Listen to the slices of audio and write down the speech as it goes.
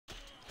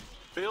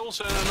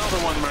Pills and another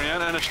one,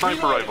 Marianne, and a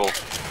sniper rifle.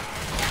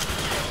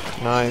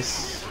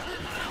 Nice.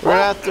 We're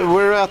at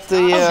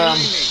the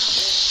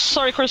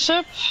Sorry,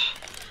 Corzip.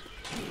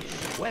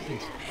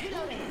 Weapons.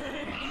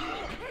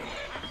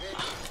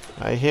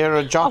 I hear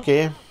a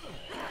jockey.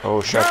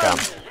 Oh, shotgun.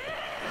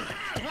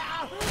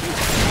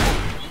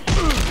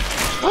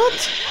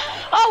 What?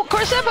 Oh,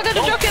 Corzip, I got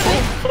a jockey.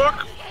 Oh,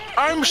 fuck!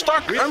 I'm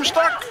stuck! I'm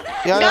stuck!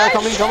 Yeah,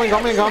 coming.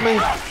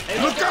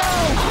 Hey, look out!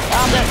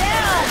 I'm dead.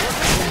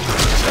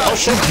 Oh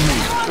shit!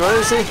 Where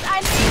is he?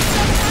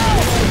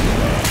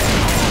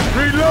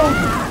 Reload!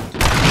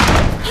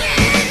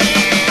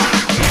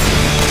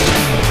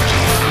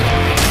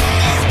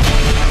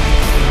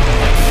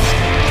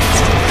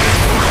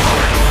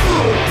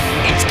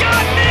 It's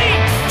got me!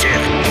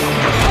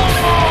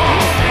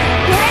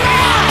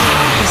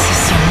 This is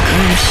some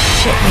kind of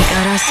shit we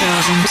got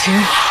ourselves into.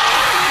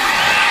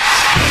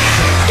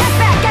 Get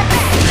back!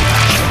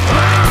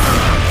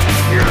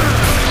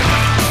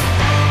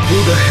 Who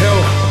the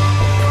hell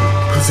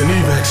puts an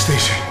evac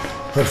station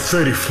on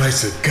 30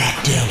 flights of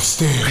goddamn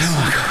stairs? Come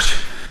on, Coach.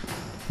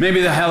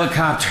 Maybe the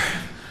helicopter.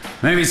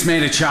 Maybe it's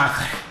made of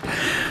chocolate.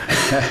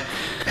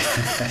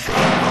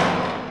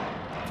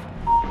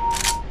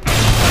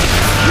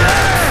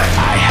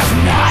 I have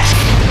not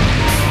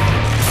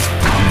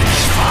come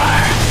this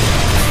far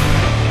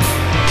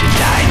to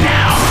die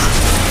now.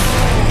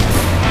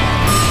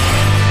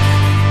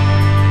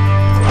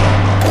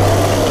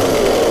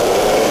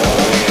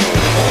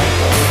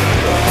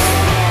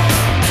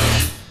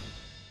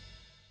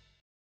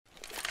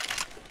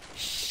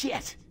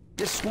 Shit!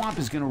 This swamp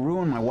is gonna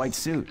ruin my white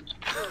suit.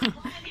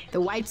 The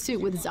white suit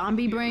with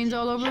zombie brains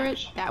all over it?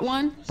 That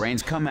one?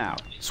 Brains come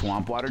out.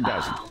 Swamp water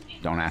doesn't.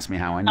 Don't ask me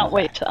how I know. Oh,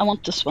 wait. I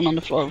want this one on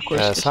the floor, of course.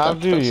 Yes, how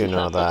do you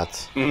know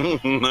that?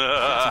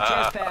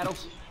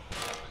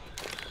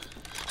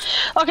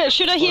 Okay,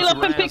 should I heal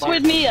up and pick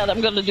with me? Yeah,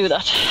 I'm gonna do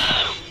that.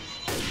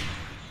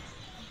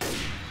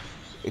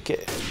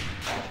 Okay.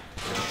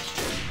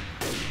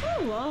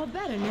 Oh, well,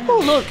 better now. Oh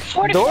look,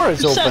 the door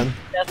is open.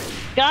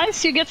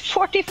 Guys, you get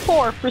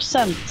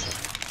 44%.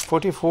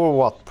 44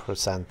 what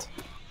percent?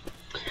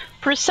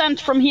 Percent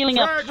from healing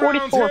up.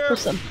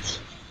 44%.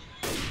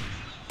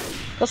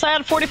 Because I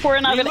had 44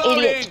 and I got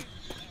 88.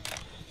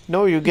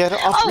 No, you get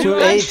up to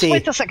guys, 80.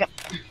 Wait a second.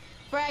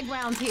 Frag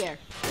rounds here.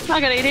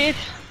 I got 88.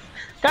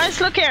 Guys,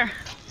 look here.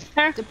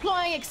 Here.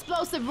 Deploying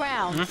explosive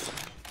rounds.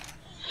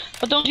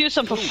 But don't use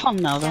them for fun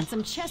now, though. Got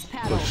some chest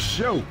paddles.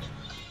 Show.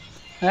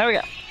 There we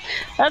go.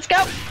 Let's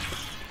go.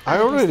 I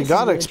already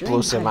got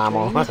explosive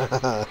ammo.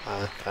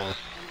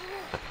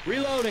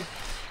 Reloading.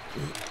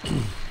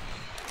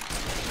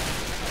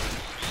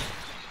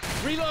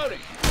 Reloading.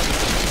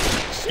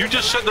 You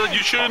just said that you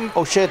shouldn't.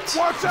 Oh shit!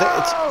 Watch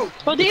out!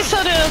 Oh, these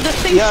are the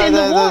things in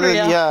the water,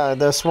 yeah. Yeah,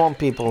 the swamp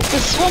people. The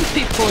swamp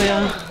people,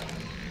 yeah.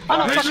 Oh,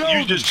 no, fuck.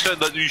 You just said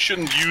that you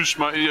shouldn't use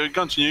my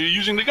guns, and you're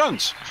using the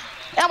guns.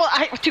 Yeah, well,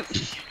 I do.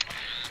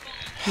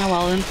 Oh,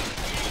 well then.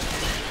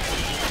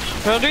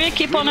 Rhodry,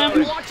 keep on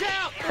him. Watch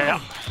out!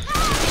 Yeah.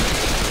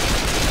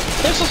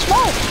 There's a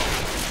smoke.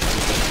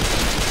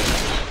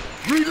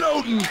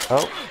 Reloading.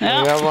 Oh,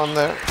 Yeah. we have one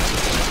there.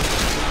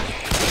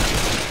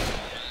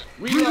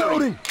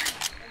 Reloading.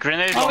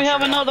 Grenade Oh, we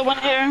have another one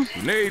here.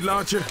 Grenade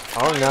launcher.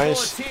 Oh,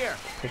 nice.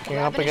 Picking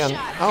up again.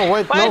 Oh,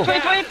 wait, Wait, no.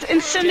 wait,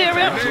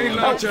 incendiary. Grenade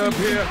launcher up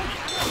here.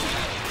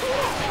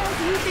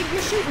 Who do you think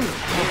you're shooting?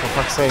 Oh, for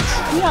fuck's sakes.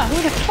 Yeah,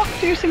 who the fuck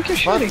do you think you're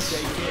shooting?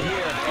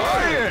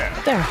 Fire!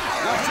 There.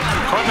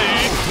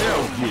 Coming.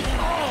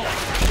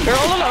 You're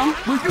all alone.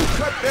 Will you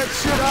cut that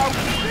shit out?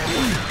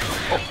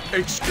 Oh,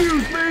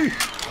 excuse me.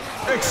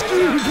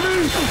 Excuse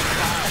me.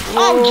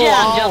 Oh,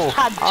 Jan Whoa. just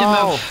had to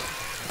move.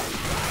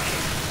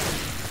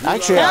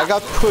 Actually, I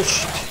got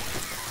pushed.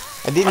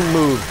 I didn't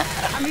move.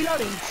 I'm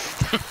reloading.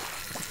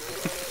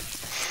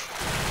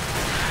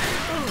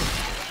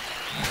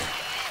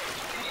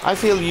 I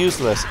feel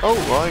useless. Oh,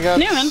 well, I got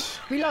Newyn.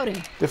 Reloading.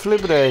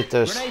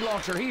 defibrillators. Grenade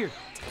launcher here.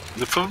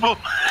 The football.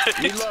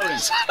 Reloading.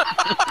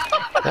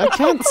 I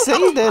can't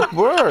say that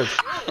word.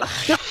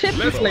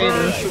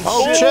 Defibrillators.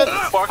 Oh shit!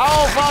 Fuck.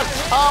 Oh fuck!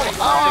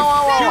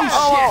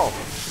 Oh!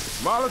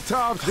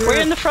 Molotovs here.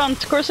 We're in the front.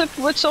 Corzip,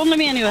 it's only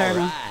me and you here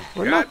now.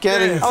 We're not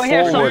getting Oh,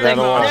 here's forward something.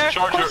 at all. There.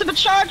 Charger. Corzip, a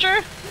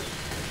charger.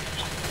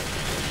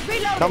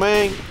 Reloading.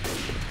 Coming!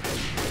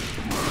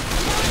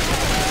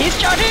 He's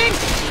charging.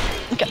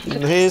 Okay.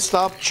 He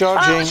stopped Ah,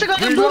 charging. so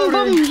got a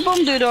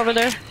boom dude over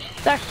there.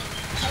 There.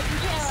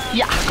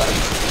 Yeah, got it.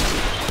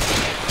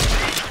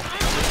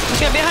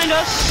 Okay, behind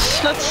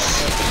us.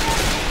 Let's.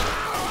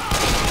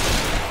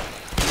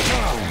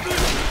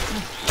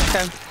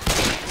 Okay.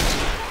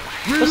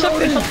 What's up?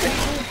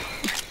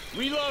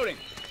 Reloading.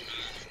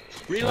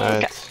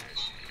 Right.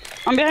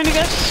 I'm behind you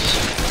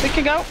guys. We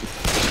can go.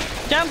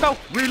 Jam, go.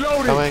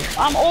 Reloading. Coming.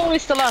 I'm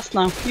always the last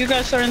now. You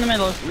guys are in the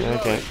middle.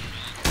 Okay.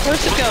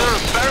 Where's it Is there go? a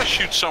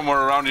parachute somewhere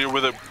around here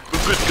with a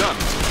good gun?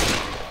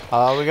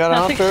 We got a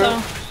I think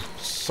hunter.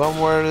 so.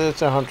 Somewhere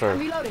it's a hunter.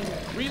 Reloading.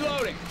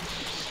 Reloading.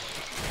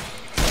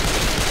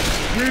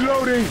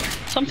 Reloading.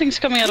 Something's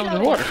coming out of the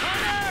water.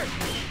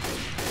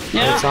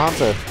 Yeah. It's a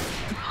hunter.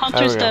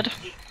 Hunter's There we go. dead.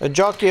 A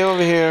jockey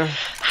over here.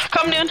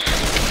 Come, Newyn.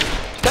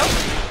 Go.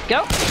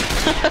 Go.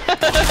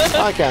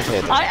 I can't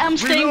hit it. I am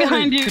staying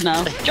behind you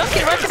now.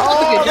 Jockey, right in front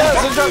Oh, of you,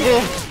 there's Jockey.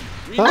 a jockey.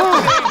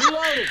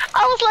 Oh,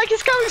 I was like,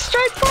 he's coming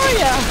straight for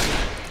you.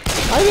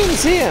 I didn't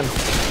see him.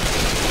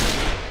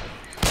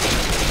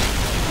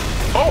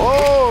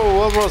 Oh,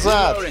 what was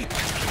that?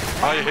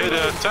 I hit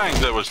a tank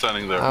that was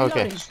standing there.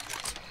 Okay.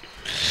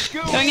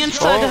 Going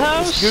inside the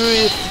house.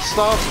 Screwy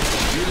stuff.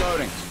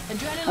 Reloading.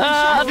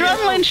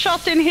 Adrenaline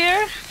shot in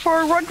here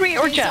for Rhodry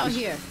or Jam.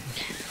 Here.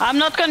 I'm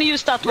not gonna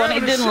use that one. It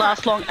didn't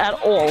last long at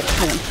all.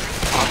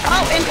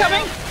 Oh,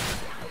 incoming.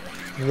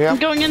 I'm Yeah.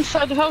 going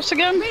inside the house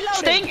again.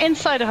 Staying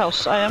inside the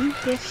house. I am.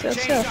 Yes,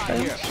 yes, yes. I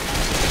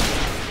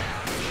am.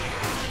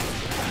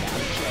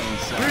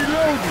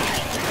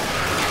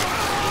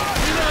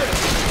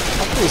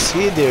 What is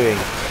he doing?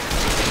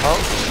 Oh,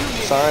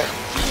 sorry.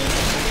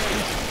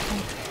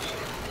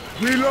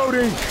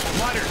 Reloading.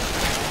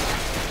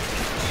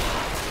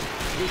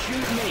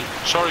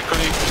 Sorry,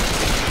 Connie.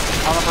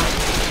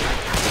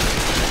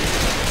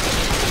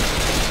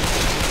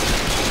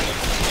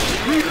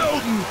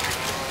 Reloading.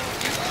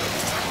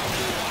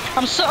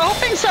 I'm so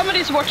hoping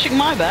somebody's watching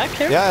my back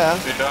here. Yeah,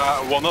 yeah.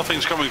 Yeah, well,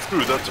 nothing's coming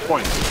through. That's the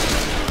point.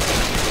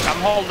 I'm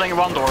holding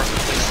one door.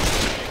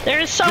 There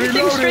is something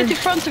Reloading. straight in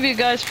front of you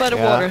guys by the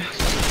Yeah. water.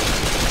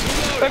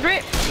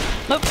 Rhodry.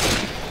 Nope.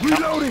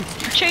 Reloading.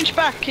 Change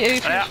back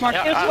if you're smart.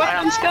 yeah, Here's I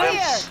weapons, am.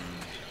 guys.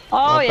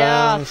 Oh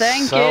yeah, Weapons.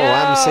 thank So, you.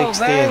 M16.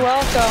 Very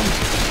welcome.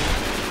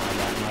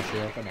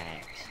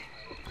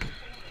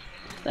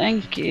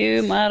 Thank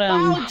you,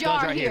 madam. Foul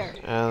jar here.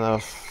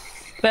 And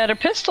Better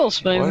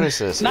pistols, maybe. what is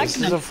this? Is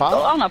this a foul?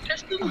 Oh no,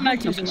 pistol,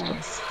 magnum pistol.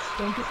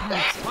 Don't get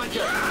panicked.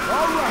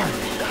 All right.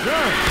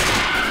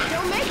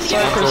 Don't make me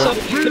Sorry for so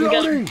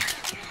Reloading.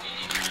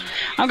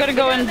 I'm gonna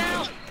go and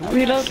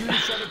reload.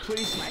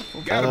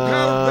 Got a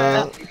power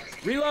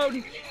back. Reload.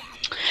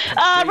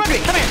 Rhodry,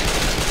 come here.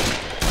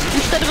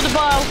 Instead of the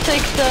ball,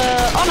 take the.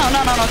 Oh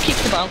no, keep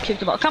the ball, keep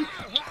the ball. Come.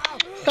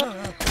 Go.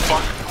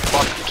 Fuck.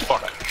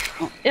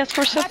 Yes,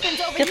 for sure.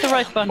 Get the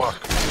right button.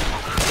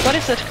 What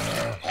is it?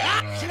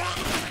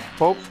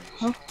 Oh,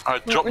 I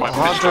dropped my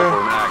hunter. pistol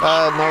for an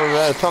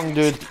axe. No, tongue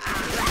dude.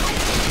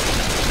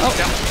 Oh,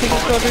 he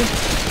got Rhodry.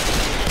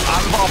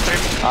 I'm after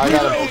him. I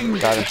got him.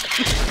 Got him.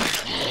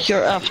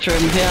 You're after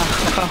him, yeah.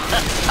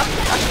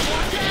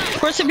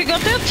 Corzip, you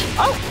got it?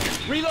 Oh,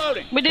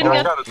 Reloading. we didn't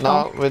get.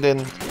 No, we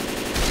didn't.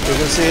 You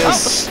can see Oh,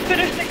 us.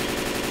 spitter thing.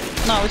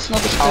 No, it's not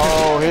a spitter.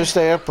 Oh, here's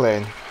the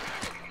airplane.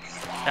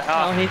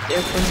 Oh, he's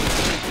there for me.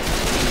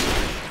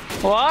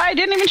 Why? I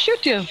didn't even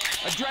shoot you.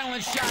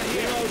 Adrenaline shot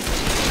here.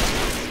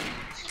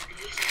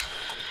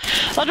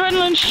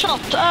 Adrenaline shot.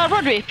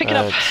 Rhodry, pick it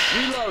up.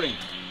 Reloading.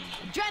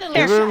 Adrenaline.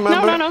 Here. Do you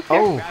remember? No. Here.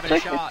 Oh, Got a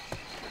shot.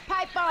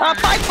 Pipe bomb.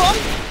 Pipe bomb.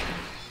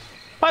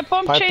 Pipe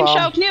bomb. Pipe Change bomb.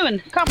 out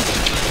Newyn. Come.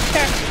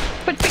 Here.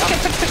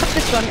 Pick up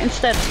this one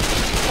instead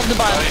of the I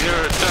bile.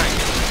 hear a tank.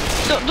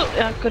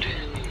 Yeah, good.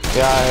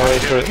 yeah, I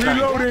heard it.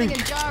 Reloading. Nothing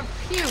in jar of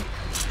puke.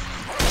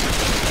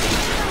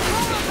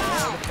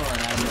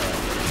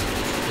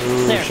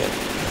 Ooh, There. shit.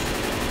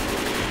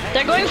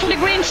 They're going for the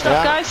green stuff,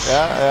 Yeah, guys.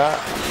 yeah.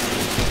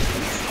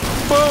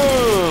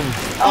 Boom!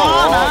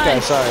 Oh, okay,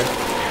 nice. sorry.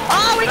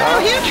 Oh, we got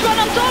a huge one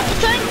on top,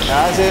 tank.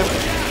 Yeah, I see him.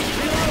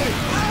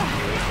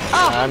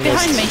 Oh, I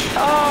behind me. missed.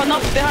 Oh,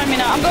 not behind me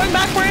now. I'm going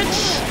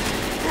backwards.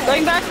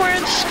 Going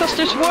backwards, because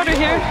there's water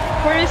here.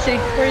 Where is he?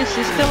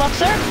 Still up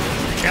there?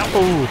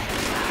 Ooh.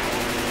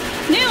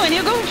 Newyn,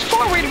 you go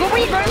forward. We're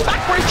going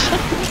backwards.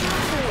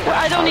 Well,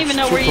 I don't even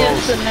know where he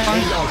is anymore.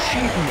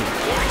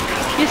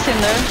 He's in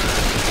there.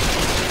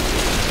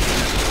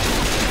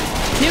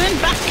 Newyn,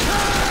 back.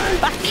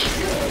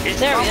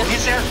 There he is.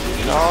 He's there.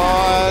 No,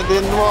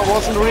 I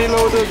wasn't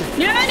reloaded.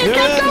 Newyn, you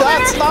can't go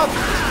That's there.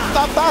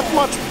 not that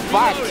much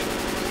back.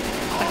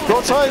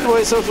 Go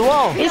sideways as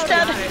well. He's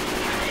dead.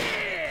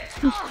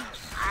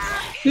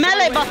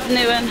 Melee button,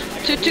 Newyn,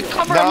 to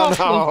cover him off.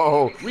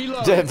 No.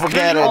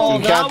 Forget it. Oh,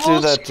 You can't do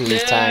that to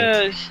his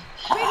tank. good.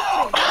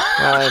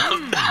 Right.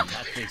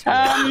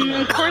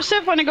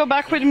 Corzip, wanna go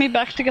back with me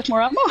back to get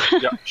more ammo?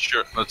 Yeah,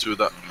 sure. Let's do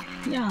that.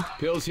 Yeah.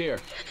 Pills here.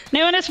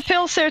 Newyn, there's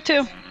pills here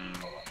too.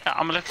 Yeah,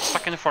 I'm a little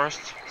stuck in the forest,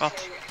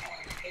 but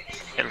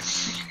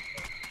pills.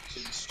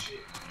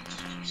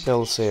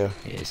 Pills here.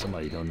 Yeah,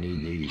 somebody don't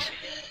need these.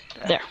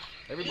 There.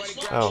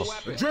 Oh.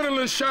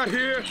 Adrenaline shot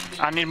here.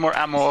 I need more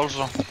ammo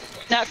also.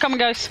 Now, come on,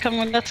 guys. Come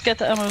on, let's get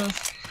the ammo.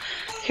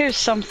 Here's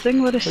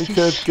something. What is I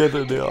this? can't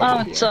get any Oh,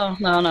 ammo. it's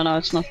no,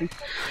 it's nothing.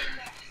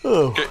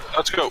 Oh. Okay,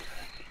 let's go.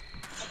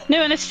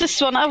 Newyn, it's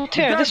this one out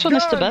here. This one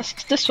is the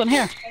best. This one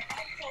here.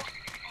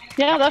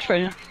 Yeah, that's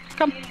right.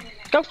 Come,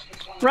 go,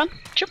 run,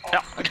 shoot.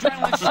 Yeah.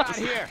 Adrenaline shot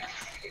here.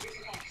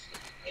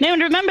 Newyn,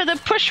 remember the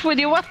push with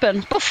your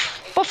weapon.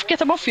 Poof, get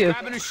them off you.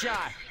 Having a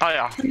shot. Oh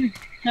yeah.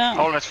 Yeah.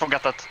 Always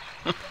forget that.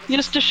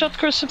 Use the shot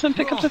Corzip and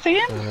pick up the thing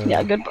in.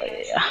 Yeah,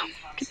 goodbye.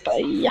 Goodbye.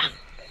 You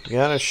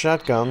got a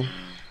shotgun.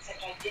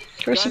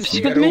 Corzip is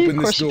You with gotta me. open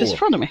this Corzip is in door.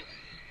 front of me.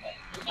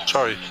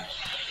 Sorry.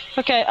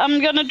 Okay,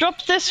 I'm gonna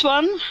drop this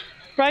one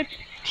right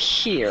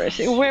here. Is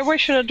it, where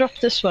should I drop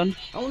this one?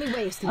 Only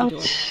way is to the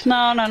door.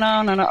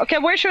 No. Okay,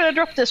 where should I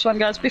drop this one,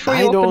 guys? Before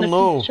you I open don't the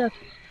know. chat.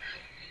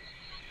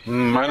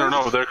 I don't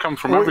know. They come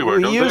from everywhere,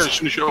 don't they? As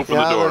soon as you open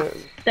the door.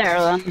 There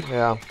then.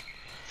 Yeah.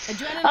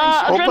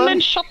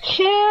 Adrenaline shot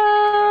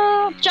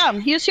here.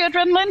 Jan, use your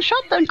adrenaline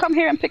shot and come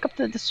here and pick up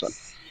this one.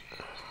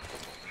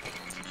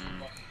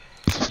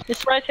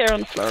 It's right here on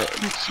the floor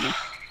next to me.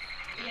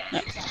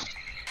 Yeah.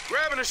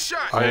 Grabbing a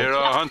shot. I hear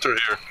a hunter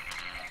here.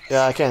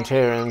 Yeah, I can't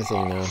hear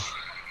anything now.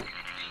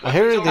 I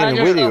hear it in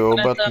the video,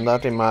 but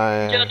not in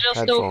my just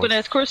headphones. open it.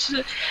 Of course,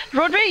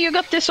 Rhodry, you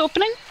got this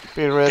opening?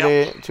 Be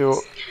ready to...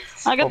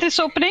 I got this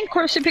opening.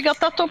 Corzip, you got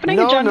that opening?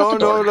 No, Jan got the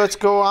door. let's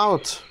go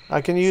out.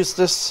 I can use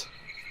this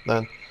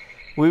then.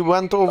 We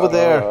went over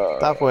there,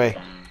 that way,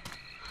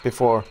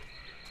 before.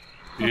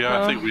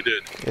 Yeah, I think we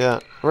did. Yeah.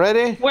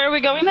 Ready? Where are we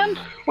going then?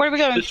 Where are we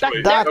going? This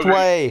way. That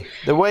way.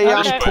 The way Okay,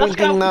 I'm let's pointing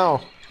go.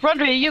 now.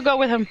 Rhodry, you go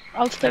with him.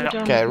 I'll stay with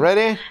Jan. Okay,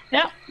 ready?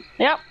 Yeah.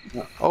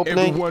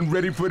 Opening. Everyone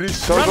ready for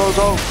this? Go.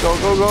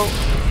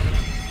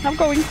 I'm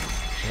going.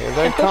 Here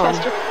they Go come.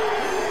 faster.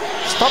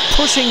 Stop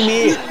pushing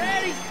me.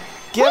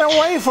 Get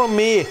away from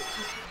me.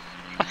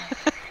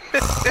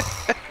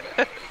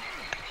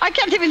 I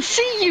can't even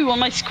see you on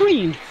my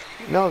screen.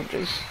 No,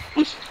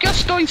 I'm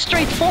just going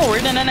straight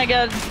forward and then I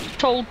get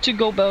told to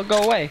go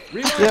away.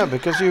 yeah,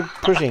 because you're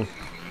pushing.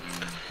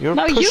 You're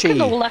No, pushy. you can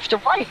go left or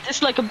right.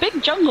 It's like a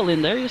big jungle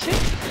in there, you see?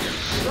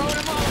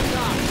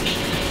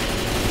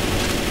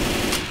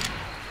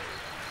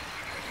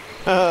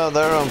 Oh,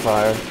 they're on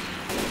fire.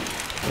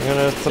 I'm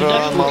gonna throw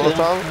a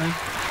Molotov.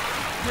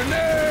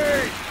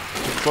 Grenade!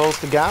 To close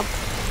the gap.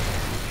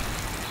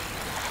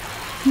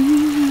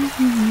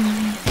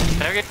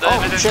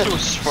 Oh, shit. for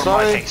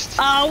Sorry. my taste.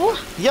 Ow!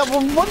 Yeah,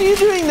 well, what are you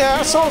doing there?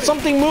 I saw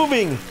something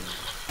moving.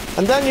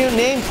 And then your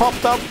name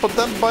popped up, but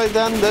then by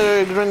then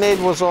the grenade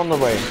was on the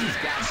way.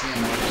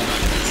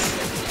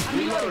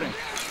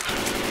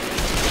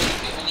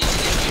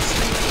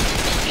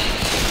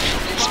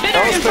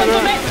 Spitter in front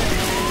of me!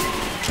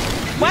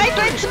 Wait,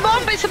 it's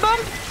a bomb!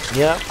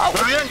 Yeah.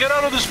 Marianne, get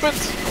out of the spit!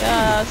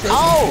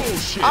 Ow!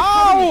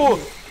 Ow!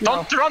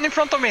 Don't run in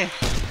front of me!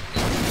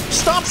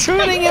 Stop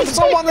shooting if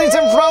someone is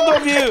in front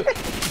of you!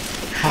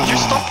 You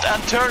stopped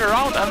and turned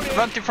around and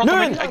went in front of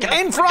Newyn, me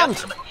again. in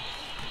front!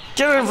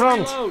 Get in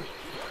front!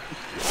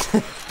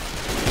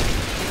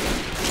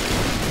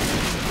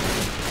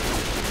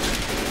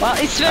 Well,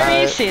 it's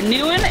very easy.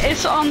 Newyn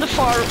is on the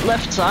far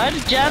left side,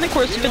 Jan, of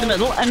course, in the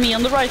middle, and me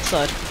on the right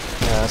side.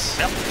 Yes.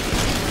 Yep.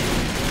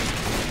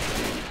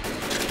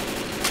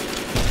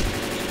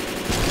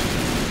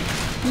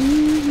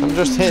 I'm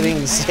just hitting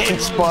the same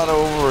spot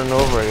over and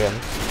over again.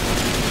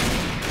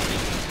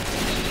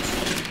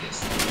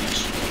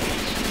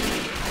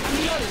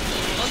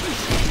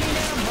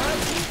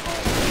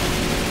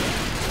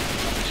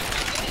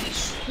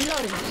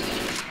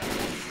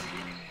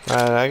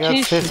 Alright, I got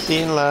Jesus.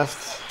 15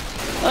 left.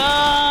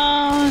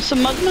 Some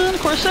Mugman,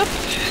 Corzip.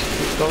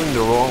 It's going the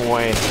wrong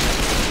way.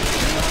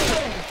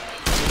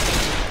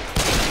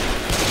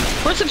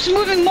 Corzip's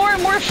moving more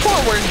and more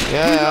forward.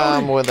 Yeah,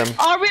 I'm with him.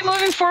 Are we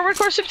moving forward,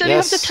 Corzip? Then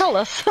Yes. you have to tell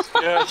us.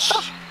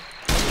 Yes.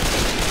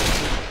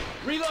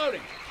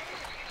 Reloading.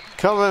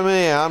 Cover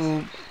me,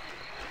 I'm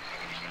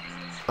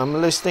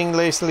listening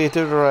lazily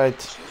to the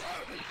right.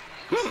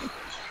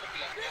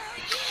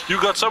 You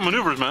got some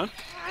maneuvers, man.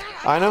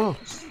 I know.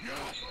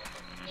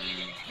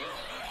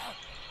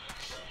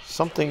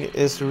 Something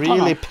is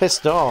really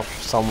pissed off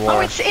somewhere. Oh,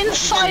 it's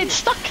inside,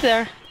 stuck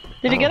there.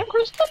 Did you get him,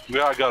 Corzip?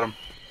 Yeah, I got him.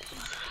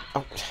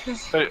 Oh.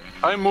 Hey,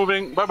 I'm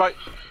moving. Bye-bye.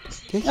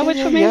 Oh, wait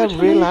for me, Yeah, wait for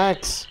me.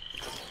 relax.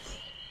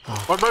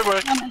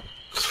 Bye-bye.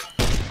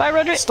 Bye,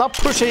 Rhodry. Stop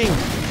pushing!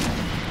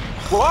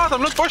 What?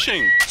 I'm not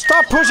pushing.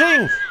 Stop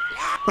pushing!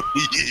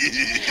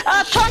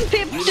 Tongue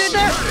peep, dude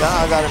there.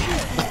 Yeah, I got him.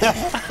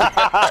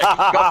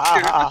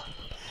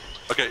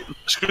 Okay,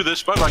 screw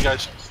this. Bye-bye,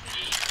 guys.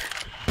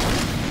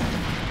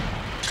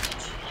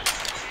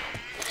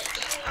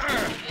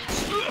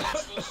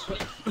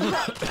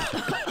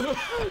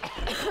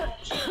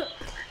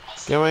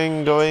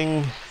 Going,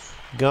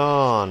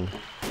 gone.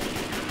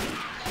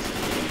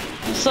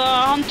 There's a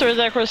hunter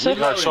there, Corzip.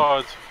 Yeah, I saw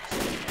it.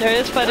 There he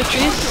is by the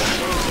trees.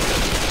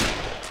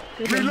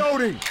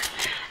 Reloading.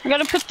 I'm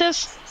gonna put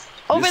this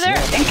over there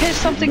in case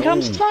something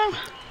comes now.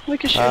 We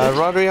can shoot it.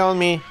 Rhodry on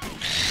me.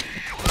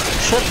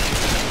 Shit.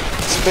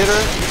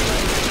 Spitter.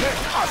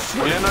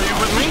 Yeah, are you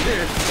with me?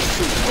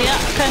 Yeah,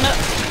 kinda.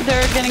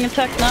 They're getting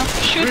attacked now.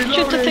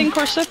 Shoot the thing,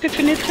 Corzip, if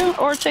you need to,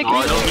 or take No,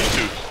 I it. don't need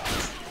to.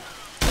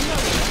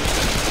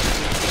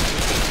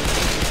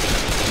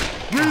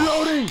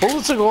 Reloading.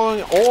 Bullets are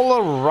going all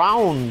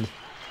around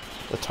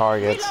the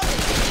target.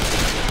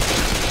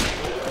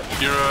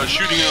 You're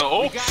shooting a...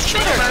 Oh,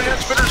 spitter, man.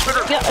 Spitter.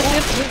 Yeah, I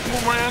see it.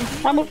 Oh, man.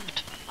 I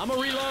moved. I'm a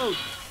reload.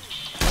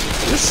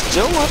 You're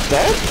still not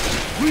dead?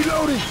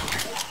 Reloading.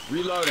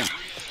 Reloading.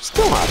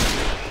 Still not.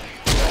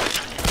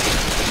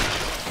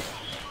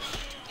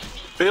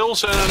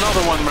 Bills and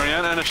another one,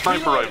 Marianne, and a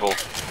sniper rifle.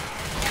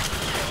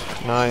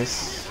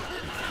 Nice.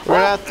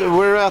 We're at the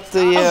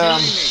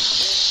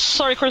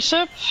Sorry,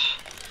 Corzip.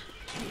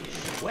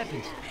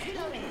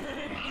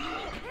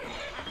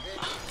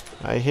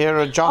 I hear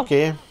a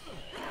jockey.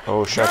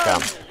 Oh, shotgun.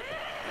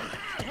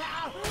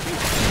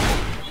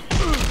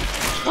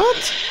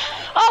 What?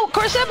 Oh,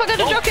 Corzip, I got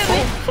a jockey at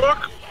me.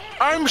 Fuck!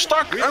 I'm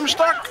stuck! I'm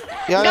stuck!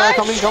 Yeah, Guys.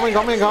 coming. I'm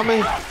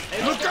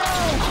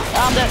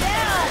dead.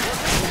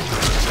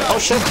 Oh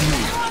shit!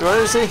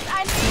 Where is he?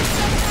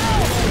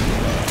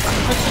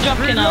 What's the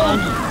jockey now then?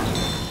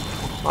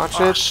 Watch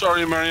Oh, it.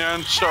 sorry,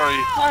 Marianne. Sorry.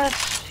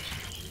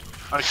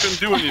 I couldn't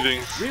do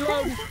anything.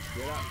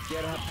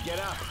 Get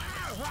up.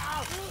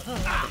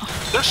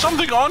 There's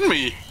something on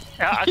me.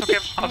 Yeah, I took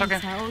him. I took him.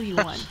 How you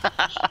won.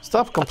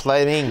 Stop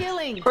complaining.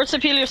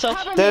 Corzip, heal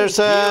yourself. There's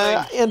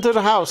into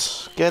the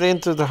house. Get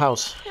into the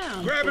house.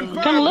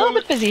 I'm a little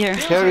bit busy here.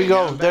 There you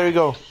go. There you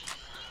go.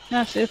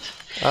 That's it.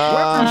 Here.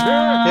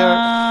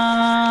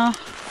 I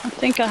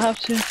think I have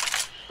to.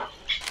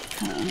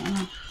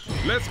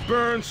 Let's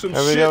burn some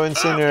There we go.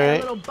 Incinerate.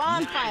 Little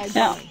bonfire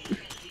Yeah.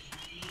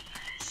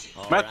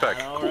 Medpack.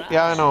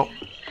 Yeah, I know.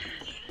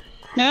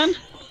 Newyn?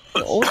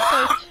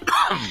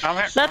 I'm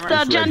here.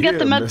 Let Jan get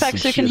the med pack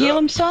so he can heal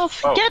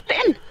himself. Oh. Get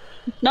in!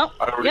 No.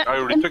 I Get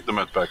already in. took the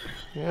medpack.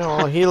 Yeah,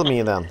 well, heal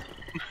me then.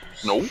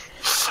 No. No,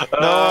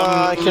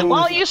 I can.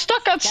 Well, you're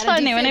stuck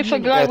outside now, and if a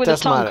guy It with a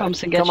doesn't tongue matter.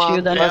 comes and gets Come on,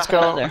 you, then let's it's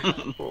go. there.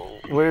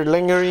 We're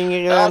lingering I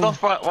again.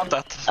 don't want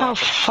that. Oh,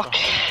 fuck.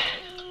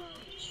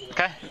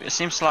 Okay, it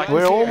seems like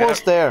We're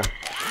almost there.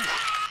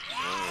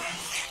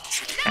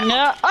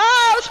 No.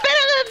 Oh, spin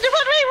it!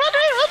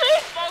 Rhodry!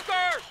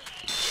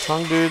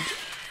 Tongue dude.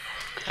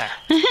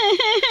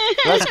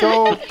 Let's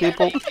go,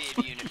 people.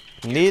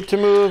 Need to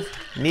move.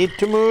 Need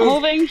to move.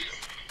 Moving.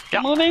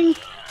 Yeah. Moving.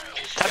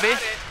 Tebby,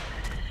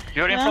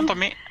 you're in front of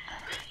me.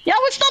 Yeah,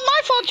 well, it's not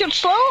my fault you're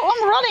slow.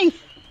 I'm running.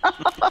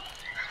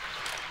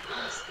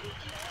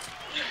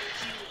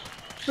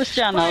 Where's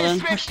Jan now then?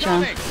 Where's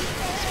Jan?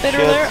 Spitter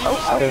there.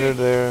 Oh, Spitter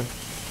there.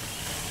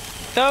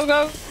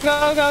 go.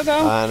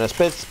 And a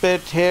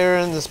spit here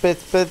and the spit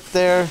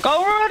there.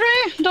 Go,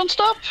 Rhodry. Don't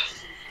stop.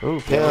 Ooh,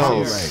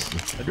 pills.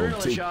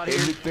 Adrenaline shot here.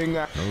 Everything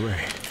I... All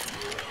right.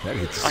 That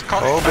hits. I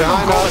can't. Oh,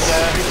 behind us.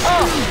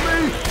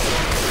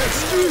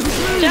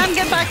 Jan,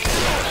 get back.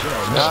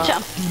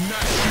 Jan.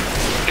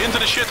 Into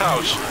the shit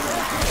house.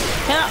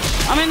 Yeah,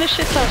 I'm in the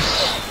shit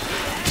house.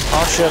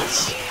 Oh, shit.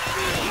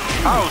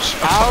 House.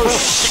 Oh,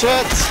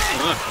 shit.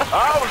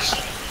 House.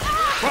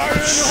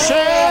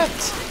 Shit.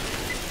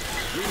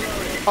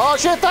 Oh,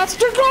 shit, that's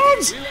two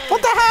guns.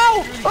 What the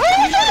hell?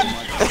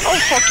 Oh,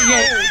 fucking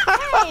hell.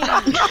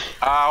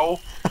 Ow.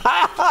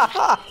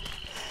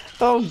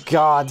 Oh,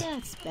 God.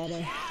 That's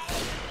better.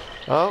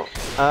 Oh,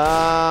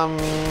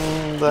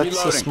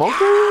 that's a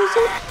smoker, is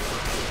it?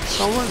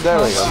 Somewhere? There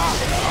we go.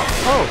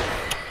 Oh.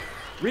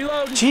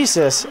 Reload.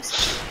 Jesus.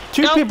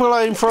 Two Go. people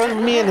are in front of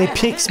me and he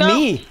picks Go.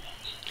 me.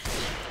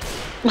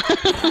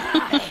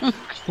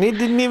 He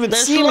didn't even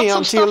There's see me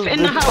lots of until stuff in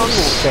the the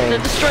house. tunnel The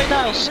came. destroyed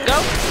house.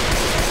 Go.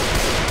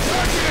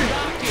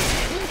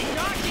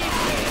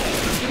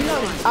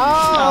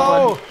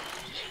 Oh!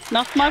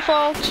 Not my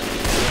fault.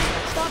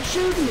 Stop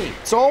shooting me.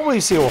 It's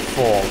always your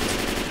fault.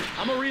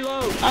 I'm a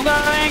reload. I'm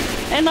going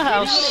in the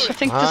house. I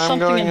think there's I'm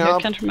something going in here. I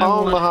up can't remember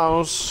on the what.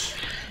 house.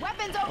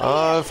 Weapons over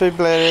Oh,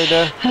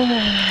 defibrillator.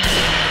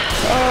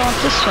 Oh,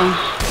 this one.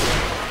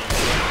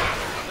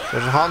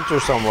 There's a hunter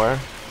somewhere.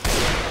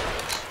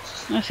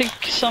 I think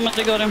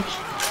somebody got him.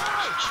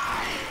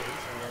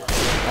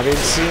 I didn't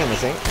see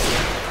anything.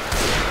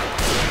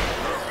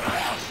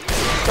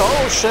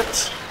 Oh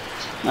shit!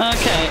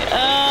 Okay.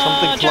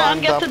 Something Jan,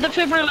 climbed get up. the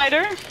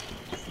defibrillator.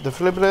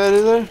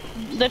 Defibrillator?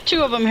 There are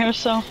two of them here,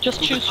 so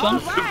just choose one.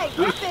 right,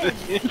 weapons.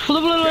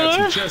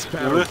 Defibrillator. Chest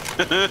power.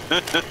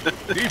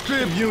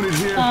 Defib unit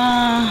here.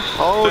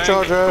 Oh,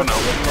 charger!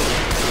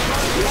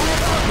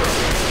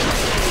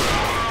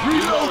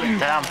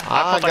 Damn, I I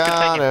thought I could got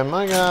take him. him,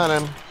 I got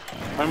him.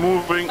 I'm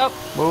moving. Oh.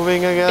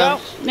 Moving again. Go.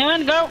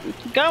 Newyn, go.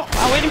 Go.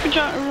 I'm waiting for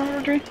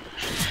Rhodry.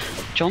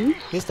 John?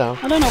 He's down.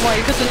 I don't know why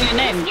you got a new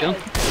name, John.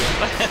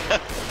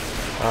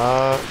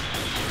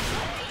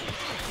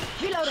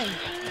 Reloading.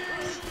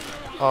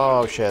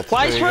 Oh shit.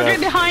 Why is There you Rhodry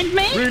go. behind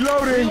me?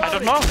 Reloading. I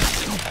don't know.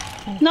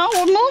 No,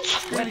 move.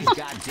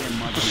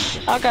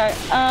 Okay,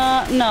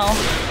 no,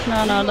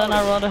 then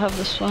I'd rather have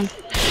this one.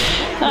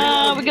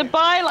 We got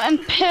bile and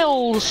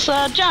pills.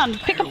 Jan,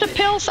 pick up the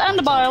pills and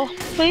the bile,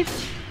 please.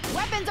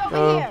 Weapons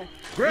over here.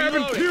 Grab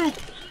and puke.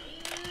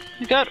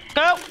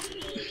 Go.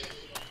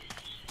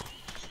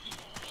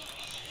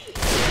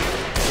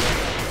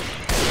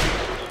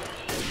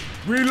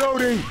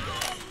 Reloading.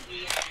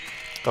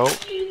 Oh,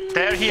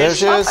 There he there is.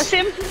 she Oh, I is. see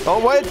him.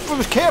 Oh wait,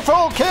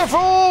 careful,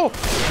 careful!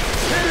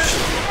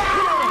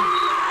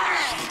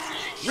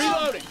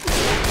 Reloading.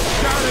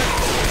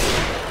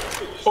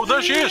 Oh,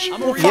 there she is.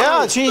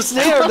 Yeah, she's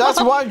there.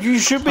 That's why you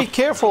should be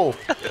careful.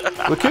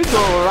 We could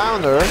go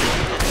around her.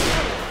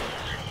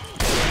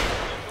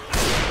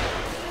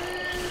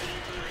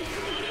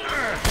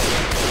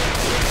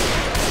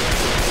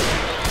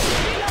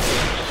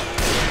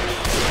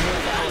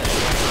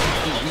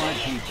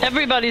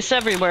 Everybody's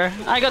everywhere.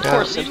 I got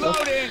Corzip.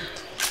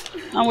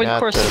 I'm with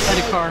Corzip by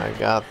the car. I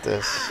got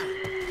this.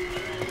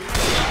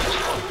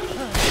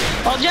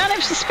 Well, Jan,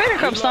 if the spider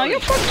comes now, you're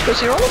fucked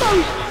because you're all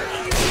alone.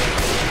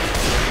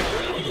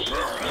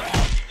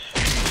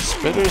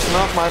 Spitter's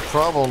not my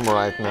problem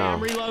right now.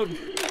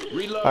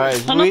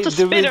 Alright,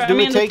 do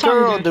we take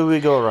her or do we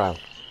go around?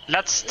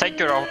 Let's take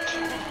her out.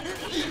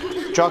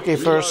 Jockey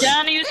first.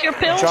 Jan, use your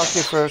pills.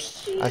 Jockey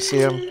first. I see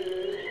him.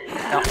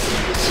 Yeah.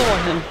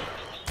 Saw him.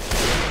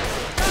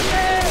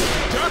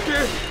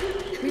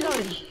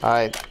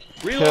 Alright.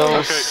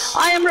 Pills.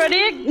 Okay. I am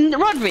ready.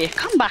 Rhodry,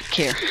 come back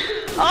here.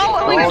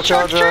 Oh, we got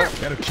charger.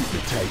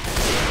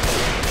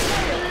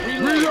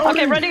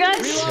 Okay, ready,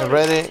 guys? You're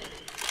ready.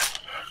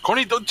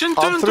 Connie, don't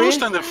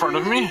stand in front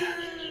of me.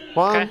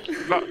 1,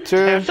 Okay.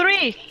 2,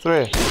 3. 3.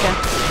 Okay.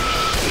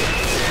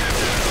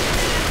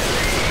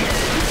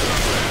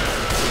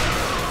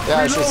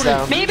 Yeah, she's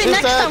down. Maybe she's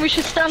next dead. time we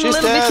should stand She's a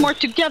little dead. bit more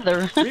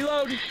together.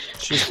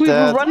 She's We were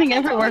dead. running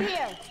everywhere.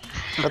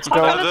 Let's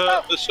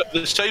go.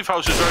 The safe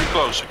house is very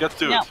close. Get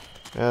to it.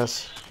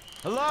 Yes.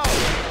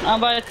 I'm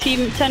about a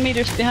team 10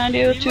 meters behind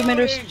you, 2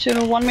 meters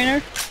to 1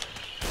 meter.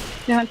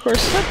 Behind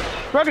Corzip.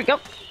 Rhodry, go.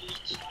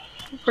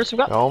 Corzip,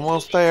 go.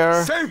 Almost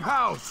there. Safe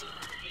house.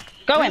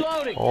 Go in.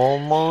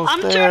 Almost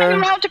I'm there. turning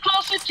around to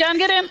close it. Jan,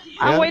 get in.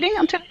 I'm waiting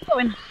until you go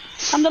in.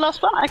 I'm the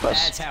last one. I close.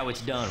 That's how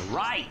it's done,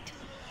 right?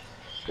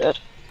 Good.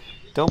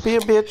 Don't be a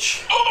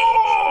bitch.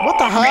 What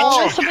the hell?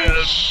 Always a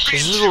bitch.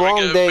 This is a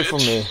long day for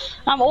me.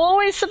 I'm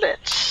always a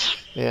bitch.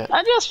 Yeah.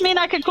 I just mean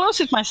I could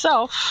close it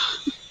myself.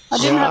 I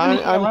didn't have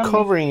anything I'm around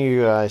covering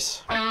you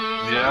guys.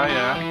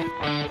 Yeah.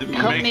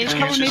 me.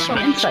 Cover me from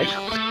inside.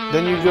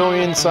 Then you go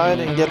inside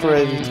and get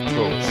ready to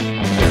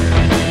close.